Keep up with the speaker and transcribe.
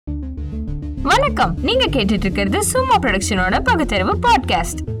வணக்கம், நீங்க கேட்டுட்டு இருக்கிறது சும்மா ப்ரொடக்ஷனோட பகுத்தறிவு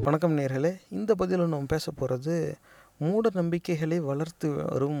பாட்காஸ்ட். வணக்கம் நேயர்களே, இந்த பதிவில் நாம் பேச போகிறது மூட நம்பிக்கைகளை வளர்த்து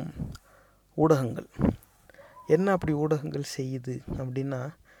வரும் ஊடகங்கள். என்ன அப்படி ஊடகங்கள் செய்யுது அப்படின்னா,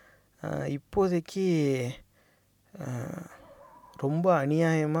 இப்போதைக்கு ரொம்ப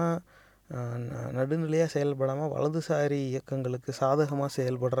அநியாயமாக நடுநிலையாக செயல்படாமல் வலதுசாரி இயக்கங்களுக்கு சாதகமாக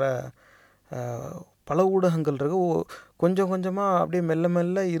செயல்படுற பல ஊடகங்கள் இருக்குது. கொஞ்சம் கொஞ்சமாக அப்படியே மெல்ல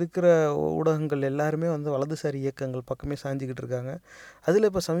மெல்ல இருக்கிற ஊடகங்கள் எல்லாருமே வலதுசாரி இயக்கங்கள் பக்கமே சாஞ்சிக்கிட்டு இருக்காங்க. அதில்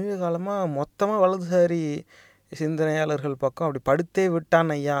இப்போ சமீப காலமாக மொத்தமாக வலதுசாரி சிந்தனையாளர்கள் பக்கம் அப்படி படுத்தே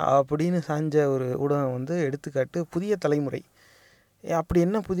விட்டான் ஐயா அப்படின்னு சாஞ்ச ஒரு ஊடகம் எடுத்துக்காட்டு புதிய தலைமுறை. அப்படி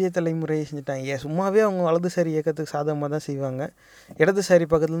என்ன புதிய தலைமுறை செஞ்சுட்டாங்க? சும்மாவே அவங்க வலதுசாரி இயக்கத்துக்கு சாதகமாக தான் செய்வாங்க. இடதுசாரி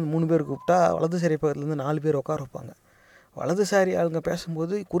பக்கத்துலேருந்து 3 பேர் கூப்பிட்டா வலதுசாரி பக்கத்துலேருந்து 4 பேர் உட்கார வைப்பாங்க. வலதுசாரி ஆளுங்க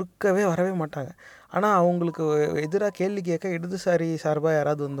பேசும்போது குறுக்கவே வரவே மாட்டாங்க. ஆனால் அவங்களுக்கு எதிராக கேள்வி கேட்க இடதுசாரி சார்பாக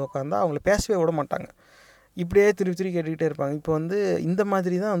யாராவது உட்காந்தா அவங்கள பேசவே விட மாட்டாங்க. இப்படியே திருப்பி திருப்பி கேட்டுக்கிட்டே இருப்பாங்க. இப்போ இந்த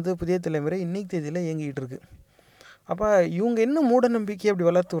மாதிரி தான் புதிய தலைமுறை இன்றைக்கி தேதியில் இயங்கிக்கிட்டு இருக்குது. அப்போ இவங்க என்ன மூட நம்பிக்கை அப்படி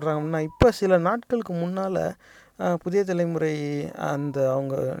வளர்த்து விட்றாங்கன்னா, இப்போ சில நாட்களுக்கு முன்னால் புதிய தலைமுறை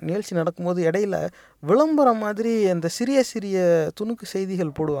அவங்க நிகழ்ச்சி நடக்கும்போது இடையில விளம்பரம் மாதிரி அந்த சிறிய சிறிய துணுக்கு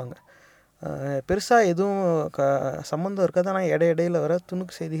செய்திகள் போடுவாங்க. பெருசாக எதுவும் சம்மந்தம் இருக்காது. ஆனால் இடையில வர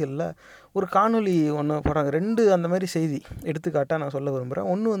துணுக்கு செய்திகளில் ஒரு காணொலி ஒன்று போடுறாங்க. 2 அந்த மாதிரி செய்தி எடுத்துக்காட்டாக நான் சொல்ல விரும்புகிறேன்.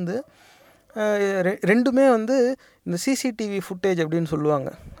 ஒன்று ரெண்டுமே இந்த சிசிடிவி ஃபுட்டேஜ் அப்படின்னு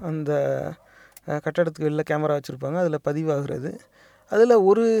சொல்லுவாங்க. அந்த கட்டடத்துக்கு வெளில கேமரா வச்சுருப்பாங்க, அதில் பதிவாகிறது. அதில்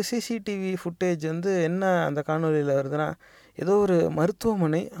ஒரு சிசிடிவி ஃபுட்டேஜ் என்ன அந்த காணொலியில் வருதுன்னா, ஏதோ ஒரு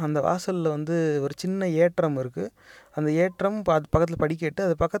மருத்துவமனை, அந்த வாசலில் ஒரு சின்ன ஏற்றம் இருக்குது. அந்த ஏற்றம் பக்கத்தில் படிக்கட்டு,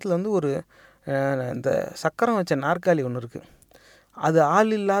 அது பக்கத்தில் ஒரு இந்த சக்கரம் வச்ச நாற்காலி ஒன்று இருக்குது. அது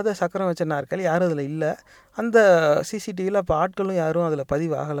ஆள் இல்லாத சக்கரம் வச்ச நாற்காலி, யாரும் அதில் இல்லை. அந்த சிசிடிவியில் அப்போ ஆட்களும் யாரும் அதில்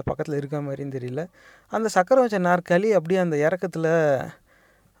பதிவாகலை, பக்கத்தில் இருக்க மாதிரியும் தெரியல. அந்த சக்கரம் வச்ச நாற்காலி அப்படியே அந்த இறக்கத்தில்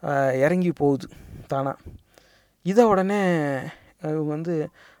இறங்கி போகுது தானா. இதை உடனே இவங்க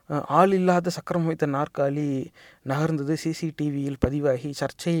ஆள் இல்லாத சக்கரம் வைத்த நாற்காலி நகர்ந்தது சிசிடிவியில் பதிவாகி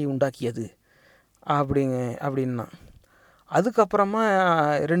சர்ச்சையை உண்டாக்கியது அப்படின்னா. அதுக்கப்புறமா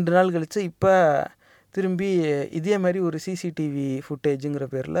 2 நாள் கழித்து இப்போ திரும்பி இதே மாதிரி ஒரு சிசிடிவி ஃபுட்டேஜுங்கிற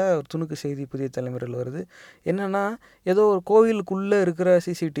பேரில் ஒரு துணுக்கு செய்தி புதிய தலைமுறையில் வருது. என்னென்னா, ஏதோ ஒரு கோவிலுக்குள்ளே இருக்கிற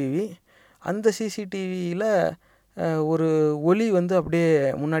சிசிடிவி, அந்த சிசிடிவியில் ஒரு ஒளி அப்படியே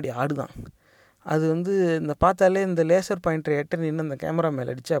முன்னாடி ஆடுதான். அது இந்த பார்த்தாலே இந்த லேசர் பாயிண்டரை எட்ட நின்று அந்த கேமரா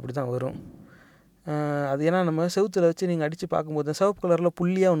மேலே அடித்தா அப்படி தான் வரும். அது ஏன்னா நம்ம செவுத்தில் வச்சு நீங்கள் அடித்து பார்க்கும்போது சிவப்பு கலரில்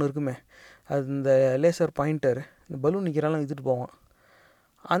புள்ளியாக ஒன்று இருக்குமே, அது இந்த லேசர் பாயிண்டர், இந்த பலூன் நிற்கிறாலும் இழுத்துட்டு போவோம்.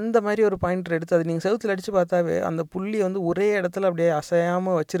 அந்த மாதிரி ஒரு பாயிண்டர் எடுத்து அது நீங்கள் செவுத்தில் அடித்து பார்த்தாவே அந்த புள்ளி ஒரே இடத்துல அப்படியே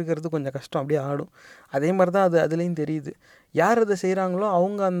அசையாமல் வச்சுருக்கிறது கொஞ்சம் கஷ்டம், அப்படியே ஆடும். அதே மாதிரி தான் அதுலேயும் தெரியுது. யார் அதை செய்கிறாங்களோ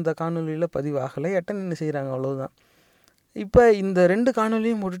அவங்க அந்த காணொலியில் பதிவாகலை, எட்ட நின்று செய்கிறாங்க, அவ்வளோதான். இப்போ இந்த 2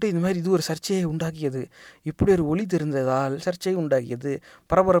 காணொலியும் போட்டுட்டு இந்த மாதிரி இது ஒரு சர்ச்சையை உண்டாக்கியது, இப்படி ஒரு ஒளி தெரிந்ததால் சர்ச்சையை உண்டாக்கியது,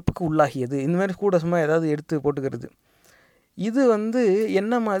 பரபரப்புக்கு உள்ளாகியது, இந்த மாதிரி கூட சும்மா ஏதாவது எடுத்து போட்டுக்கிறது. இது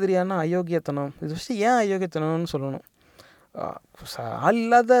என்ன மாதிரியான அயோக்கியத்தனம்? இது ஃபஸ்ட்டு ஏன் அயோக்கியத்தனம்னு சொல்லணும். ஆள்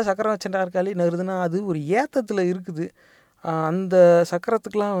இல்லாத சக்கரம் வச்ச நாற்காலி நகருதுன்னா அது ஒரு ஏத்தத்தில் இருக்குது. அந்த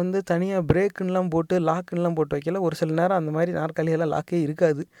சக்கரத்துக்கெலாம் தனியாக பிரேக்குன்னெலாம் போட்டு லாக்குன்னெலாம் போட்டு வைக்கல. ஒரு சில நேரம் அந்த மாதிரி நாற்காலியெல்லாம் லாக்கே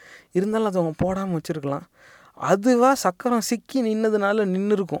இருக்காது. இருந்தாலும் அது அவங்க போடாமல் வச்சுருக்கலாம். அதுவாக சக்கரம் சிக்கி நின்னதுனால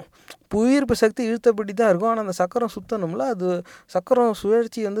நின்று இருக்கும். புவியீர்ப்பு சக்தி இழுத்தபடி தான் இருக்கும். ஆனால் அந்த சக்கரம் சுற்றணும்ல, அது சக்கரம்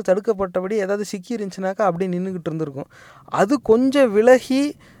சுழற்சி தடுக்கப்பட்டபடி ஏதாவது சிக்கி இருந்துச்சுனாக்கா அப்படியே நின்றுக்கிட்டு இருந்திருக்கும். அது கொஞ்சம் விலகி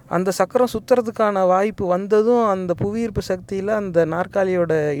அந்த சக்கரம் சுற்றுறதுக்கான வாய்ப்பு வந்ததும் அந்த புவியீர்ப்பு சக்தியில் அந்த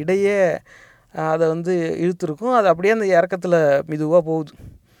நாற்காலியோட இடையே அதை இழுத்துருக்கும். அது அப்படியே அந்த இறக்கத்தில் மெதுவாக போகுது,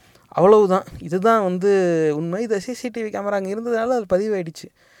 அவ்வளவுதான். இதுதான் உண்மை. இதை சிசிடிவி கேமரா அங்கே இருந்ததுனால அது பதிவாயிடுச்சு.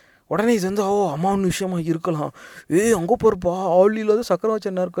 உடனே இது அம்மாவுன்னு விஷயமாக இருக்கலாம், அங்கே போகிறப்பா ஆள் இல்லாத சக்கரம்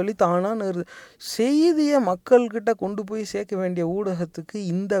வச்ச நாற்காலி தானான்னு செய்தியை மக்கள்கிட்ட கொண்டு போய் சேர்க்க வேண்டிய ஊடகத்துக்கு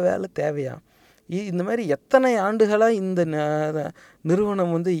இந்த வேலை தேவையா? இந்த மாதிரி எத்தனை ஆண்டுகளாக இந்த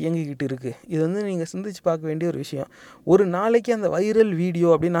நிறுவனம் இயங்கிக்கிட்டு இருக்குது. இது நீங்கள் சிந்திச்சு பார்க்க வேண்டிய ஒரு விஷயம். ஒரு நாளைக்கு அந்த வைரல் வீடியோ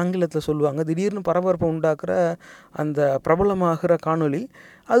அப்படின்னு ஆங்கிலத்தில் சொல்லுவாங்க, திடீர்னு பரபரப்பை உண்டாக்குற அந்த பிரபலமாகிற காணொலி,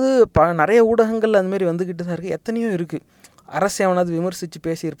 அது நிறைய ஊடகங்கள் அந்தமாரி வந்துக்கிட்டு தான் இருக்குது. எத்தனையோ இருக்குது. அரசு எவனாவது விமர்சித்து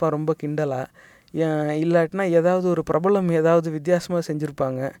பேசியிருப்பான் ரொம்ப கிண்டலாக, இல்லாட்டினா ஏதாவது ஒரு பிரபலம் ஏதாவது வித்தியாசமாக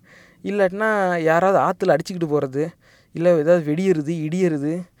செஞ்சுருப்பாங்க, இல்லாட்டினா யாராவது ஆற்றுல அடிச்சுக்கிட்டு போகிறது, இல்லை ஏதாவது வெடியறது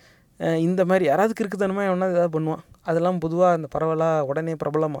இடியறது, இந்த மாதிரி யாராவது கிறுக்குத்தனமாக எவனாவது ஏதாவது பண்ணுவான். அதெல்லாம் பொதுவாக அந்த பரவலாக உடனே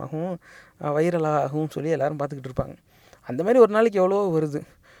பிரபலமாகவும் வைரலாகவும் சொல்லி எல்லோரும் பார்த்துக்கிட்டு இருப்பாங்க. அந்த மாதிரி ஒரு நாளைக்கு எவ்வளோ வருது.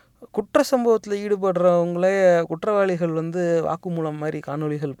 குற்ற சம்பவத்தில் ஈடுபடுறவங்களே குற்றவாளிகள் வாக்குமூலம் மாதிரி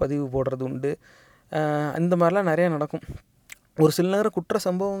காணொலிகள் பதிவு போடுறது உண்டு. இந்த மாதிரிலாம் நிறையா நடக்கும். ஒரு சில நேரம் குற்ற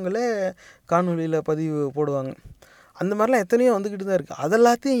சம்பவங்களே காணொளியில் பதிவு போடுவாங்க. அந்த மாதிரிலாம் எத்தனையோ வந்துக்கிட்டு தான் இருக்குது.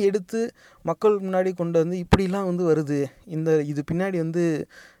 அதெல்லாத்தையும் எடுத்து மக்கள் முன்னாடி கொண்டு வந்து இப்படிலாம் வந்து வருது, இது பின்னாடி வந்து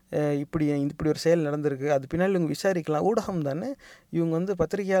இப்படி ஒரு செயல் நடந்திருக்கு, அது பின்னாடி இவங்க விசாரிக்கலாம். ஊடகம் தானே இவங்க, வந்து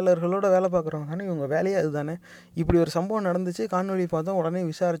பத்திரிகையாளர்களோட வேலை பார்க்குறவங்க தானே, இவங்க வேலையே அது தானே. இப்படி ஒரு சம்பவம் நடந்துச்சு, காணொளி பார்த்தோம், உடனே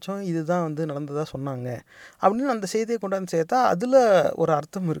விசாரித்தோம், இதுதான் வந்து நடந்ததாக சொன்னாங்க அப்படின்னு அந்த செய்தியை கொண்டாந்து சேர்த்தா அதில் ஒரு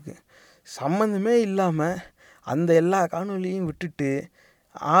அர்த்தம் இருக்குது. சம்மந்தமே இல்லாமல் அந்த எல்லா காணொலியும் விட்டுட்டு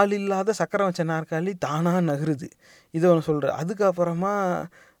ஆள் இல்லாத சக்கரம் வச்ச நாற்காலி தானாக நகருது, இதை ஒன்று சொல்கிறேன். அதுக்கப்புறமா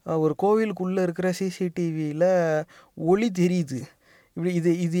ஒரு கோவிலுக்குள்ளே இருக்கிற சிசிடிவியில் ஒளி தெரியுது. இப்படி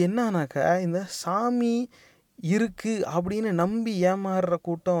இது என்னன்னாக்கா, இந்த சாமி இருக்குது அப்படின்னு நம்பி ஏமாறுற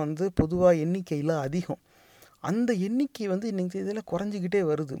கூட்டம் வந்து பொதுவாக எண்ணிக்கையில் அதிகம். அந்த எண்ணிக்கை வந்து இன்றைக்கி இதில் குறைஞ்சிக்கிட்டே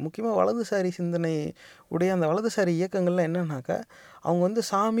வருது. முக்கியமாக வலதுசாரி சிந்தனை உடைய அந்த வலதுசாரி இயக்கங்கள்லாம் என்னன்னாக்கா, அவங்க வந்து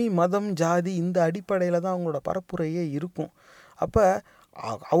சாமி, மதம், ஜாதி இந்த அடிப்படையில் தான் அவங்களோட பரப்புரையே இருக்கும். அப்போ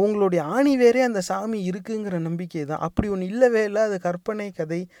அவங்களுடைய ஆணி வேறே அந்த சாமி இருக்குங்கிற நம்பிக்கை தான். அப்படி ஒன்று இல்லவே இல்லை, அது கற்பனை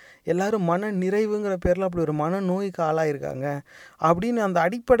கதை. எல்லோரும் மன நிறைவுங்கிற பேரில் அப்படி ஒரு மன நோய்க்கு ஆளாயிருக்காங்க அப்படின்னு அந்த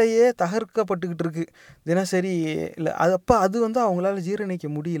அடிப்படையே தகர்க்கப்பட்டுக்கிட்டு இருக்கு தினசரி. இல்லை அது வந்து அவங்களால ஜீரணிக்க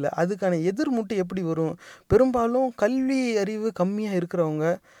முடியல. அதுக்கான எதிர்முட்டு எப்படி வரும்? பெரும்பாலும் கல்வி அறிவு கம்மியாக இருக்கிறவங்க,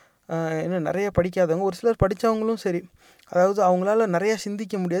 இன்னும் நிறைய படிக்காதவங்க, ஒரு சிலர் படித்தவங்களும் சரி, அதாவது அவங்களால நிறையா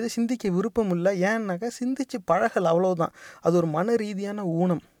சிந்திக்க முடியாது, சிந்திக்க விருப்பம் இல்லை. ஏன்னாக்கா சிந்தித்து பழகல், அவ்வளோதான். அது ஒரு மன ரீதியான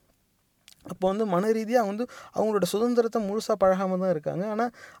ஊனம். அப்போ வந்து மன ரீதியாக வந்து அவங்களோட சுதந்திரத்தை முழுசாக பழகாமல் தான் இருக்காங்க.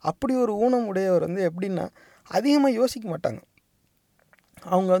 ஆனால் அப்படி ஒரு ஊனம் உடையவர் வந்து எப்படின்னா, அதிகமாக யோசிக்க மாட்டாங்க.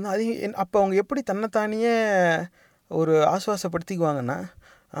 அவங்க வந்து அப்போ அவங்க எப்படி தன்னைத்தானியே ஒரு ஆசுவாசப்படுத்திக்குவாங்கன்னா,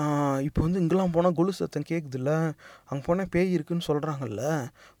 இப்போ வந்து இங்கெல்லாம் போனால் கொலு சத்தம் கேட்குதுல்ல, அங்கே போனால் பேய் இருக்குதுன்னு சொல்கிறாங்கல்ல,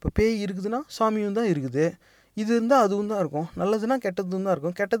 இப்போ பேய் இருக்குதுன்னா சாமியும் தான் இருக்குது, இது இருந்தால் அதுவும் தான் இருக்கும், நல்லதுன்னா கெட்டதும் தான்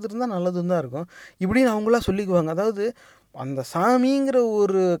இருக்கும், கெட்டது இருந்தால் நல்லதும் தான் இருக்கும், இப்படின்னு அவங்களாம் சொல்லிக்குவாங்க. அதாவது அந்த சாமிங்கிற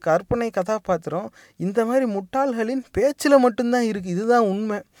ஒரு கற்பனை கதாபாத்திரம் இந்த மாதிரி முட்டாள்களின் பேச்சில் மட்டும்தான் இருக்குது, இதுதான்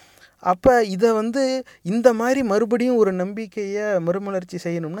உண்மை. அப்போ இதை வந்து இந்த மாதிரி மறுபடியும் ஒரு நம்பிக்கையை மறுமலர்ச்சி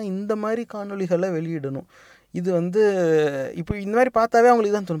செய்யணும்னா இந்த மாதிரி காணொளிகளை வெளியிடணும். இது வந்து இப்போ இந்த மாதிரி பார்த்தாவே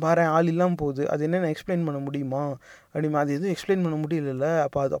அவங்களுக்கு தான் தோணும், பாரு ஆள் இல்லாமல் போகுது, அது என்னென்ன எக்ஸ்பிளைன் பண்ண முடியுமா அப்படிமா, அது எதுவும் எக்ஸ்பிளைன் பண்ண முடியல,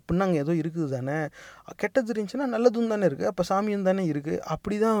 அப்போ அது அப்படின்னா அங்கே ஏதோ இருக்குது தானே, கெட்டது இருந்துச்சுன்னா நல்லதும் தானே இருக்குது, அப்போ சாமியும் தானே இருக்குது.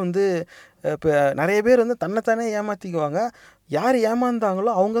 அப்படி தான் வந்து இப்போ நிறைய பேர் வந்து தன்னைத்தானே ஏமாற்றிக்குவாங்க. யார்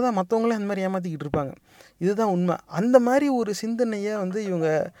ஏமாந்தாங்களோ அவங்க தான் மற்றவங்களே அந்த மாதிரி ஏமாற்றிக்கிட்டு இருப்பாங்க. இதுதான் உண்மை. அந்த மாதிரி ஒரு சிந்தனையை வந்து இவங்க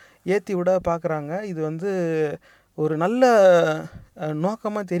ஏற்றி விட பார்க்குறாங்க. இது வந்து ஒரு நல்ல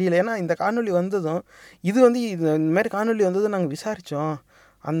நோக்கமாக தெரியல. ஏன்னா இந்த காணொளி வந்ததும் இந்த மாதிரி காணொளி வந்ததும் நாங்கள் விசாரித்தோம்.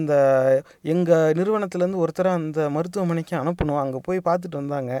 அந்த எங்கள் நிறுவனத்துலேருந்து ஒருத்தரை அந்த மருத்துவமனைக்கு அனுப்பணும், அங்கே போய் பார்த்துட்டு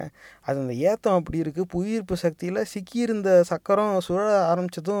வந்தாங்க. அது அந்த ஏத்தம் அப்படி இருக்குது, புவியீர்ப்பு சக்தியில் சிக்கியிருந்த சக்கரம் சுழ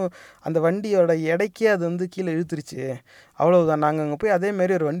ஆரம்பித்ததும் அந்த வண்டியோட எடைக்கே அது வந்து கீழே இழுத்துருச்சு, அவ்வளவுதான். நாங்கள் அங்கே போய்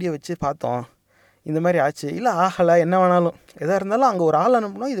அதேமாரி ஒரு வண்டியை வச்சு பார்த்தோம், இந்த மாதிரி ஆச்சு, இல்லை ஆகலை, என்ன வேணாலும் எதாக இருந்தாலும் அங்கே ஒரு ஆள்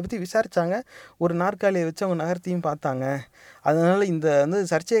அனுப்பணும், இதை பற்றி விசாரித்தாங்க, ஒரு நாற்காலியை வச்சு அவங்க நகர்த்தியும் பார்த்தாங்க, அதனால் இந்த வந்து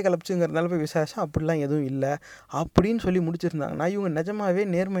சர்ச்சையை கிளப்பிச்சுங்கிறதுனால போய் விசாரித்தா அப்படிலாம் எதுவும் இல்லை அப்படின்னு சொல்லி முடிச்சிருந்தாங்க. நான் இவங்க நிஜமாகவே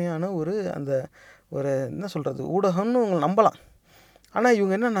நேர்மையான அந்த என்ன சொல்கிறது ஊடகம்னு உங்களை நம்பலாம். ஆனால்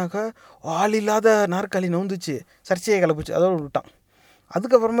இவங்க என்னன்னாக்கா, ஆள் இல்லாத நாற்காலி நவுந்துச்சு, சர்ச்சையை கிளப்பிச்சு, அதோடு விட்டான்.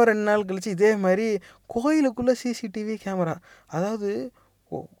 அதுக்கப்புறமா 2 நாள் கழித்து இதே மாதிரி கோயிலுக்குள்ளே சிசிடிவி கேமரா, அதாவது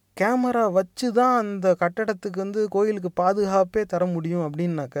கேமரா வச்சு தான் அந்த கட்டடத்துக்கு வந்து கோயிலுக்கு பாதுகாப்பே தர முடியும்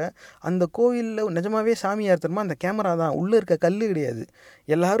அப்படின்னாக்க, அந்த கோயிலில் நிஜமாகவே சாமியார் தருமா அந்த கேமரா தான், உள்ளே இருக்க கல் கிடையாது.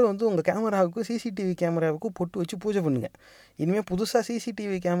 எல்லோரும் வந்து உங்கள் கேமராவுக்கும் சிசிடிவி கேமராவுக்கும் பொட்டு வச்சு பூஜை பண்ணுங்கள். இனிமேல் புதுசாக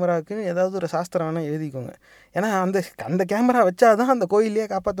சிசிடிவி கேமராவுக்குன்னு ஏதாவது ஒரு சாஸ்திரம் வேணால் எழுதிக்கோங்க. ஏன்னா அந்த கேமரா வச்சா தான் அந்த கோயிலையே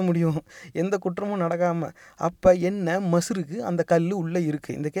காப்பாற்ற முடியும், எந்த குற்றமும் நடக்காமல். அப்போ என்ன மசுருக்கு அந்த கல் உள்ளே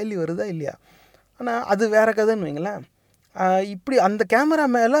இருக்குது, இந்த கேள்வி வருதா இல்லையா? ஆனால் அது வேறு கதைன்னு வைங்களேன். இப்படி அந்த கேமரா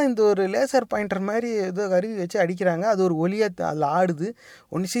மேலே இந்த ஒரு லேசர் பாயிண்டர் மாதிரி ஏதோ கருவி வச்சு அடிக்கிறாங்க, அது ஒரு ஒளியாக அதில் ஆடுது.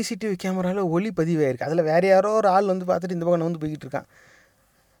 ஒன்று சிசிடிவி கேமராவில் ஒளி பதிவாயிருக்கு, அதில் வேறு யாரோ ஒரு ஆள் வந்து பார்த்துட்டு இந்த பக்கம் வந்து போய்கிட்டு இருக்கான்.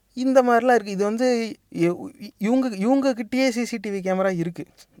 இந்த மாதிரிலாம் இருக்குது. இது வந்து இவங்கக்கிட்டேயே சிசிடிவி கேமரா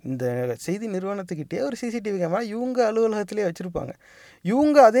இருக்குது, இந்த செய்தி நிறுவனத்துக்கிட்டேயே ஒரு சிசிடிவி கேமரா இவங்க அலுவலகத்திலே வச்சுருப்பாங்க.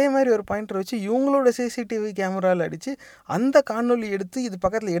 இவங்க அதே மாதிரி ஒரு பாயிண்டர் வச்சு இவங்களோட சிசிடிவி கேமராவில் அடித்து அந்த காணொலி எடுத்து இது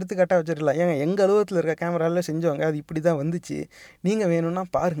பக்கத்தில் எடுத்துக்காட்டாக வச்சிடலாம். ஏங்க எங்கள் அலுவலகத்தில் இருக்க கேமராவில் செஞ்சவங்க, அது இப்படி தான் வந்துச்சு, நீங்கள் வேணும்னா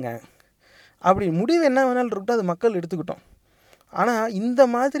பாருங்கள், அப்படி முடிவு என்ன வேணாலும் இருக்கட்டும், அது மக்கள் எடுத்துக்கிட்டோம். ஆனால் இந்த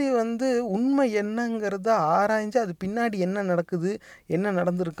மாதிரி வந்து உண்மை என்னங்கிறத ஆராய்ஞ்சு அது பின்னாடி என்ன நடக்குது, என்ன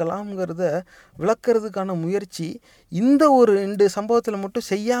நடந்திருக்கலாம்ங்கிறத விளக்கிறதுக்கான முயற்சி இந்த ஒரு 2 சம்பவத்தில் மட்டும்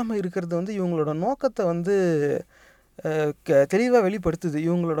செய்யாமல் இருக்கிறது வந்து இவங்களோட நோக்கத்தை வந்து தெளிவாக வெளிப்படுத்துது.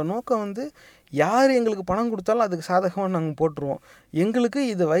 இவங்களோட நோக்கம் வந்து யார் எங்களுக்கு பணம் கொடுத்தாலும் அதுக்கு சாதகமாக நாங்கள் போட்டுருவோம், எங்களுக்கு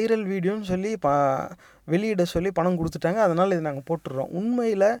இது வைரல் வீடியோன்னு சொல்லி வெளியிட சொல்லி பணம் கொடுத்துட்டாங்க, அதனால் இதை நாங்கள் போட்டுடுறோம்.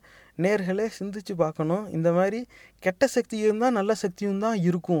 உண்மையில் நேர்களே சிந்திச்சு பார்க்கணும். இந்த மாதிரி கெட்ட சக்தியும் தான் நல்ல சக்தியும் தான்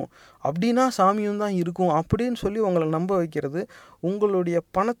இருக்கும், அப்படின்னா சாமியும் தான் இருக்கும் அப்படின்னு சொல்லி உங்களை நம்ப வைக்கிறது உங்களுடைய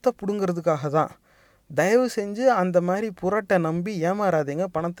பணத்தை பிடுங்கிறதுக்காக தான். தயவு செஞ்சு அந்த மாதிரி புரட்டை நம்பி ஏமாறாதீங்க,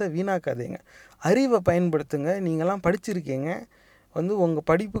 பணத்தை வீணாக்காதீங்க, அறிவை பயன்படுத்துங்க. நீங்களாம் படிச்சிருக்கீங்க, வந்து உங்கள்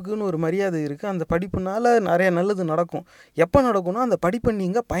படிப்புக்குன்னு ஒரு மரியாதை இருக்குது, அந்த படிப்புனால் நிறைய நல்லது நடக்கும். எப்போ நடக்கும்னா அந்த படிப்பை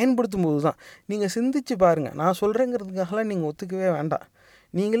நீங்கள் பயன்படுத்தும் போது தான். நீங்கள் சிந்திச்சு பாருங்கள், நான் சொல்கிறேங்கிறதுக்காகலாம் நீங்கள் ஒத்துக்கவே வேண்டாம்.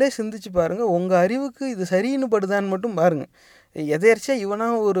 நீங்களே சிந்திச்சு பாருங்கள், உங்கள் அறிவுக்கு இது சரின்னு படுதான்னு மட்டும் பாருங்கள். எதேர்ச்சியாக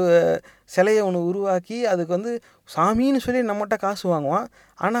இவனாக ஒரு சிலையை ஒன்று உருவாக்கி அதுக்கு வந்து சாமின்னு சொல்லி நம்மகிட்ட காசு வாங்குவான்,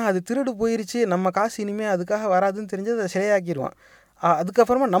 ஆனால் அது திருடு போயிடுச்சு, நம்ம காசு இனிமேல் அதுக்காக வராதுன்னு தெரிஞ்சு அதை சிலையாக்கிடுவான்.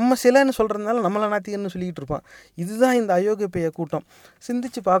 அதுக்கப்புறமா நம்ம சிலைன்னு சொல்கிறதுனால நம்மளை நாத்திகன்னு சொல்லிக்கிட்டு இருப்பான். இதுதான் இந்த அயோக்கிய பேய கூட்டம்.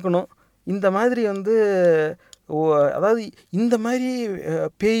 சிந்திச்சு பார்க்கணும். இந்த மாதிரி வந்து அதாவது இந்த மாதிரி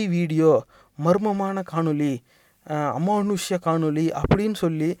பேய் வீடியோ, மர்மமான காணொளி, அமானுஷ்ய காணொளி அப்படின்னு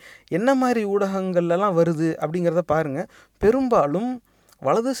சொல்லி என்ன மாதிரி ஊடகங்கள்லாம் வருது அப்படிங்கிறத பாருங்கள். பெரும்பாலும்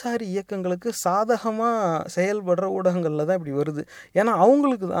வலதுசாரி இயக்கங்களுக்கு சாதகமாக செயல்படுற ஊடகங்களில் தான் இப்படி வருது. ஏன்னா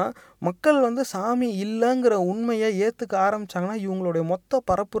அவங்களுக்கு தான் மக்கள் வந்து சாமி இல்லைங்கிற உண்மையை ஏற்றுக்க ஆரம்பித்தாங்கன்னா இவங்களுடைய மொத்த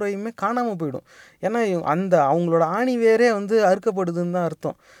பரப்புரையுமே காணாமல் போயிடும். ஏன்னா அந்த அவங்களோட ஆணி வேரே வந்து அறுக்கப்படுதுன்னு தான்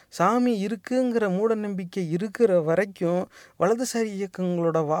அர்த்தம். சாமி இருக்குங்கிற மூட நம்பிக்கை இருக்கிற வரைக்கும் வலதுசாரி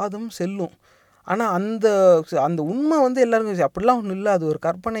இயக்கங்களோட வாதம் செல்லும். ஆனால் அந்த உண்மை வந்து எல்லாருக்கும் அப்படிலாம் ஒன்றும் இல்லை, அது ஒரு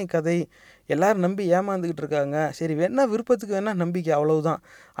கற்பனை கதை, எல்லோரும் நம்பி ஏமாந்துக்கிட்டு இருக்காங்க, சரி வேணா விருப்பத்துக்கு வேணால் நம்பிக்கை, அவ்வளவுதான்.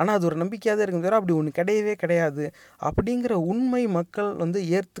 ஆனால் அது ஒரு நம்பிக்கையாக தான் இருக்கும் தவிர அப்படி ஒன்று கிடையவே கிடையாது அப்படிங்கிற உண்மை மக்கள் வந்து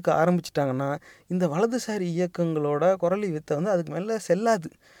ஏற்றுக்க ஆரம்பிச்சிட்டாங்கன்னா இந்த வலதுசாரி இயக்கங்களோட குரலி வித்தை வந்து அதுக்கு மேலே செல்லாது.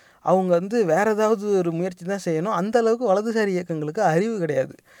 அவங்க வந்து வேறு ஏதாவது ஒரு முயற்சி தான் செய்யணும். அந்தளவுக்கு வலதுசாரி இயக்கங்களுக்கு அறிவு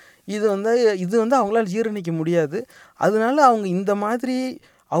கிடையாது. இது வந்து அவங்களால ஜீரணிக்க முடியாது. அதனால அவங்க இந்த மாதிரி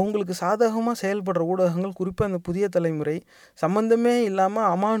அவங்களுக்கு சாதகமாக செயல்படுற ஊடகங்கள், குறிப்பாக இந்த புதிய தலைமுறை, சம்மந்தமே இல்லாமல்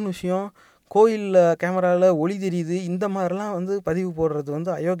அமானுஷ்யம், கோயிலில் கேமராவில் ஒளி தெரியுது, இந்த மாதிரிலாம் வந்து பதிவு போடுறது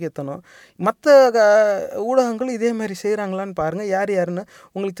வந்து அயோக்கியத்தனம். மற்ற ஊடகங்கள் இதே மாதிரி செய்கிறாங்களான்னு பாருங்கள். யார் யாருன்னு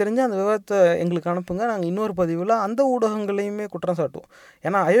உங்களுக்கு தெரிஞ்சால் அந்த விவரத்தை எங்களுக்கு அனுப்புங்க, நாங்கள் இன்னொரு பதிவில் அந்த ஊடகங்களையுமே குற்றம் சாட்டுவோம்.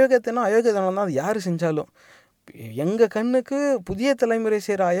 ஏன்னா அயோக்கியத்தனம் தான் அது யார் செஞ்சாலும். எங்கள் கண்ணுக்கு புதிய தலைமுறை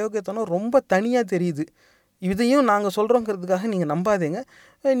செய்கிற அயோக்கியத்தனம் ரொம்ப தனியாக தெரியுது. இதையும் நாங்கள் சொல்கிறோங்கிறதுக்காக நீங்கள் நம்பாதீங்க,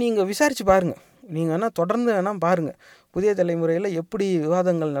 நீங்கள் விசாரித்து பாருங்கள். நீங்கள் வேணால் தொடர்ந்து வேணால் பாருங்கள் புதிய தலைமுறையில் எப்படி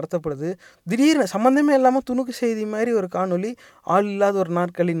விவாதங்கள் நடத்தப்படுது. திடீர்னு சம்மந்தமே இல்லாமல் துணுக்கு செய்தி மாதிரி ஒரு காணொளி, ஆள் இல்லாத ஒரு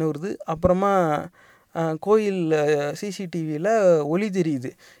நாற்காலின்னு வருது, அப்புறமா கோயில் சிசிடிவியில் ஒளி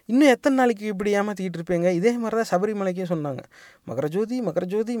தெரியுது. இன்னும் எத்தனை நாளைக்கு இப்படி ஏமாற்றிக்கிட்டு இருப்பீங்க? இதே மாதிரி தான் சபரிமலைக்கும் சொன்னாங்க,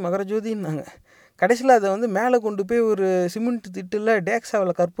 மகரஜோதின்னாங்க. கடைசியில் அதை வந்து மேலே கொண்டு போய் ஒரு சிமெண்ட் திட்டில்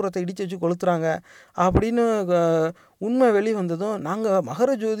டேக்ஸாவில் கற்பூரத்தை இடித்து வச்சு கொளுத்துறாங்க அப்படின்னு உண்மை வெளிவந்ததும், நாங்கள் மகர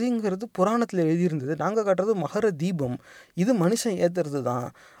ஜோதிங்கிறது புராணத்தில் எழுதியிருந்தது, நாங்கள் காட்டுறது மகர தீபம், இது மனுஷன் ஏற்றுறது தான்,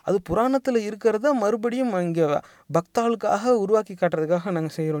 அது புராணத்தில் இருக்கிறத மறுபடியும் இங்கே பக்தாளுக்காக உருவாக்கி காட்டுறதுக்காக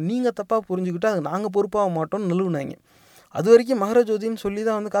நாங்கள் செய்கிறோம், நீங்கள் தப்பாக புரிஞ்சுக்கிட்டு அது நாங்கள் பொறுப்பாக மாட்டோம்னு நிலுவுனாங்க. அது வரைக்கும் மகர ஜோதின்னு சொல்லி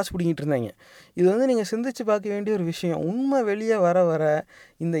தான் வந்து காசு பிடிங்கிட்டு இருந்தாங்க. இது வந்து நீங்கள் சிந்திச்சு பார்க்க வேண்டிய ஒரு விஷயம். உண்மை வெளியே வர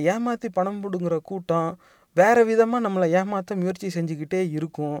இந்த ஏமாற்றி பணம் பிடுங்குற கூட்டம் வேறு விதமாக நம்மளை ஏமாற்ற முயற்சி செஞ்சுக்கிட்டே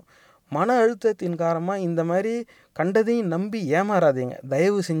இருக்கும். மன அழுத்தத்தின் காரணமாக இந்த மாதிரி கண்டதையும் நம்பி ஏமாறாதீங்க,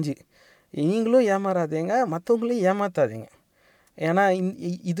 தயவு செஞ்சு. நீங்களும் ஏமாறாதீங்க, மற்றவங்களையும் ஏமாற்றாதீங்க. ஏன்னா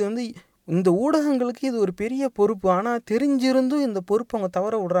இது வந்து இந்த ஊடகங்களுக்கு இது ஒரு பெரிய பொறுப்பு. ஆனால் தெரிஞ்சிருந்தும் இந்த பொறுப்பு அவங்க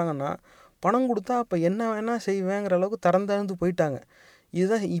தவற விடுறாங்கன்னா, பணம் கொடுத்தா அப்போ என்ன வேணால் செய்வேங்கிற அளவுக்கு திறந்து போயிட்டாங்க.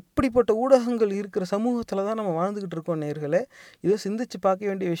 இதுதான் இப்படிப்பட்ட ஊடகங்கள் இருக்கிற சமூகத்தில் தான் நம்ம வாழ்ந்துக்கிட்டு இருக்கோம் நேர்களே. இதை சிந்திச்சு பார்க்க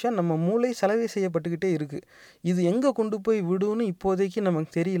வேண்டிய விஷயம். நம்ம மூளை செலவே செய்யப்பட்டுக்கிட்டே இருக்குது. இது எங்கே கொண்டு போய் விடுன்னு இப்போதைக்கு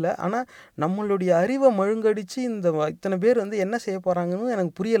நமக்கு தெரியல. ஆனால் நம்மளுடைய அறிவை மழுங்கடித்து இத்தனை பேர் வந்து என்ன செய்ய போகிறாங்கன்னு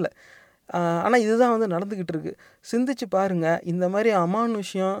எனக்கு புரியலை. ஆனால் இதுதான் வந்து நடந்துக்கிட்டு இருக்குது. சிந்திச்சு பாருங்கள். இந்த மாதிரி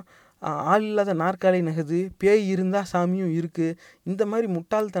அமானுஷ்யம், ஆள் இல்லாத நாற்காலி நகுது, பேய் இருந்தால் சாமியும் இருக்குது, இந்த மாதிரி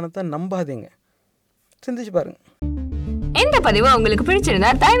முட்டாள்தனத்தை நம்பாதீங்க. சிந்திச்சு பாருங்க. இந்த பதிவு உங்களுக்கு பிடிச்சிருந்தா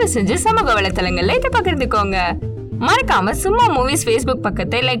தயவு செஞ்சு சமூக வலைத்தளங்கள்ல இதை பகிர்ந்துக்கோங்க. மறக்காம சும்மா மூவிஸ் ஃபேஸ்புக்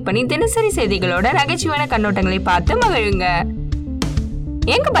பக்கத்தை லைக் பண்ணி தினசரி செய்திகளோட நகைச்சுவையான கண்ணோட்டங்களை பார்த்து மகிழுங்க.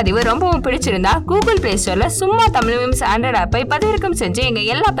 எங்க பதிவு ரொம்பவும் பிடிச்சிருந்தா கூகுள் பிளே ஸ்டோர்ல சும்மா தமிழ் மீம்ஸ் ஆண்ட்ராய்டு ஆப்பை பதிவிறக்கம் செஞ்சு எங்க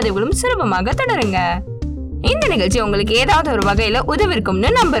எல்லா பதிவுகளும் சுலபமாக தொடருங்க. இந்த நிகழ்ச்சி உங்களுக்கு ஏதாவது ஒரு வகையில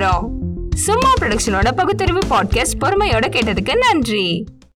உதவிருக்கும்னு நம்புறோம். சும்மா ப்ரொடக்ஷனோட பகுத்தறிவு பாட்காஸ்ட் பொறுமையோட கேட்டதுக்கு நன்றி.